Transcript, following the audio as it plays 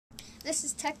This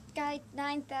is Tech Guy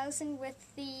 9000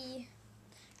 with the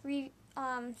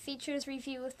features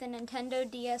review of the Nintendo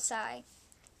DSi.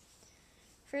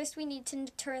 First, we need to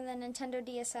turn the Nintendo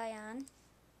DSi on.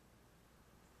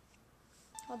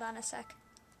 Hold on a sec.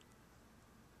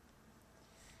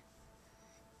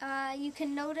 You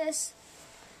can notice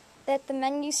that the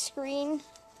menu screen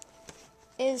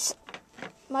is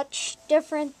much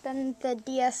different than the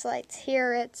DS Lite's.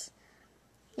 Here it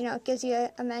gives you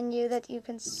a menu that you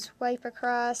can swipe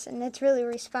across, and it's really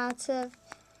responsive.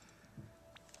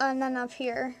 And then up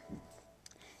here,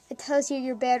 it tells you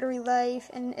your battery life,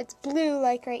 and it's blue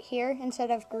like right here instead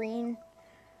of green.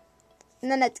 And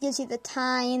then it gives you the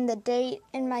time, the date,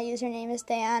 and my username is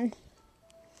Dan.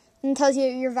 And it tells you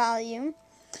your volume.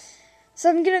 So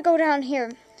I'm going to go down here.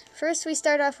 First, we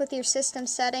start off with your system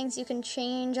settings. You can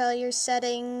change all your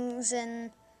settings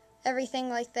and everything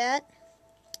like that.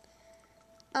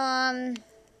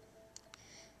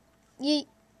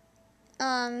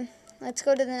 Let's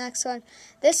go to the next one.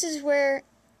 This is where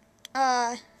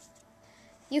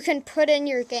you can put in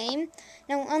your game.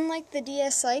 Now, unlike the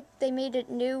DS Lite, they made it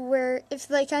new where if,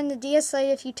 like on the DS Lite,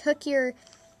 if you took your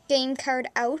game card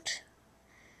out,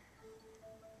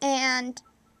 and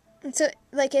so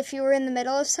like if you were in the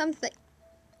middle of something,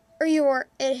 or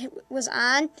it was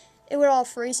on, it would all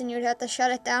freeze and you'd have to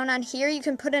shut it down. On here, you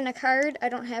can put in a card. I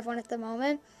don't have one at the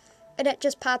moment. And it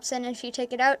just pops in, and if you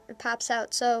take it out, it pops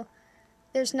out. So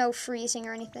there's no freezing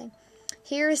or anything.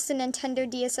 Here is the Nintendo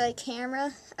DSi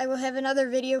camera. I will have another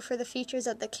video for the features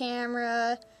of the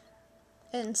camera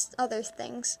and other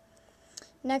things.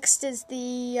 Next is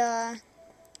the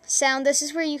sound. This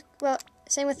is where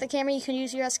same with the camera, you can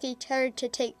use your SD card to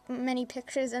take many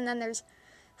pictures, and then there's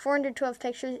 412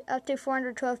 pictures, up to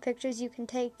 412 pictures you can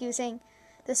take using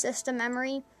the system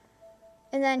memory.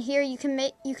 And then here you can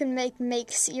make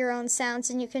your own sounds,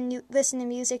 and you can listen to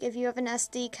music if you have an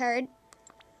SD card.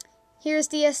 Here's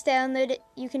DS download.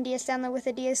 You can DS download with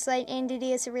a DS Lite and a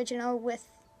DS Original with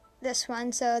this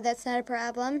one, so that's not a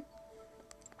problem.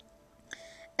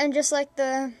 And just like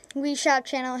the Wii Shop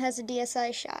channel, it has a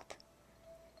DSi shop.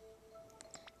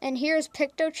 And here's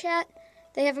PictoChat.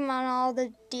 They have them on all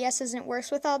the DSs, and it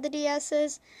works with all the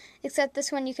DSs, except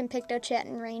this one you can PictoChat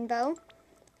in Rainbow.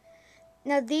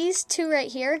 Now these two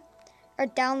right here are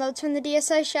downloads from the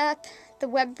DSi shop.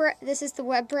 This is the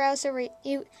web browser where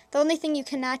the only thing you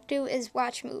cannot do is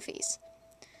watch movies.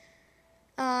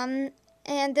 And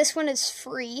this one is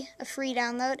free, a free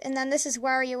download. And then this is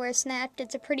WarioWare Snapped.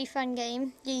 It's a pretty fun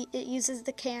game. It uses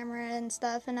the camera and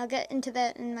stuff, and I'll get into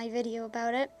that in my video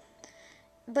about it.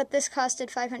 But this costed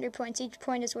 500 points. Each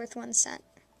point is worth 1 cent.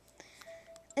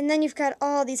 And then you've got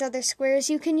all these other squares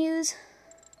you can use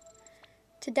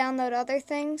to download other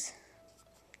things.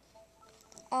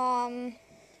 But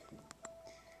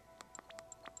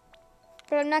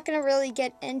I'm not going to really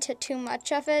get into too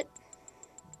much of it.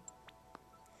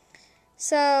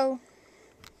 So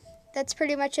that's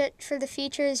pretty much it for the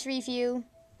features review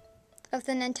of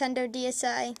the Nintendo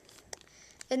DSi.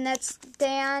 And that's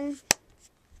Dan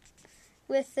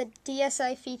with the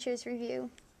DSi features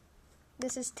review.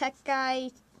 This is Tech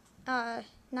Guy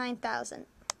 9000.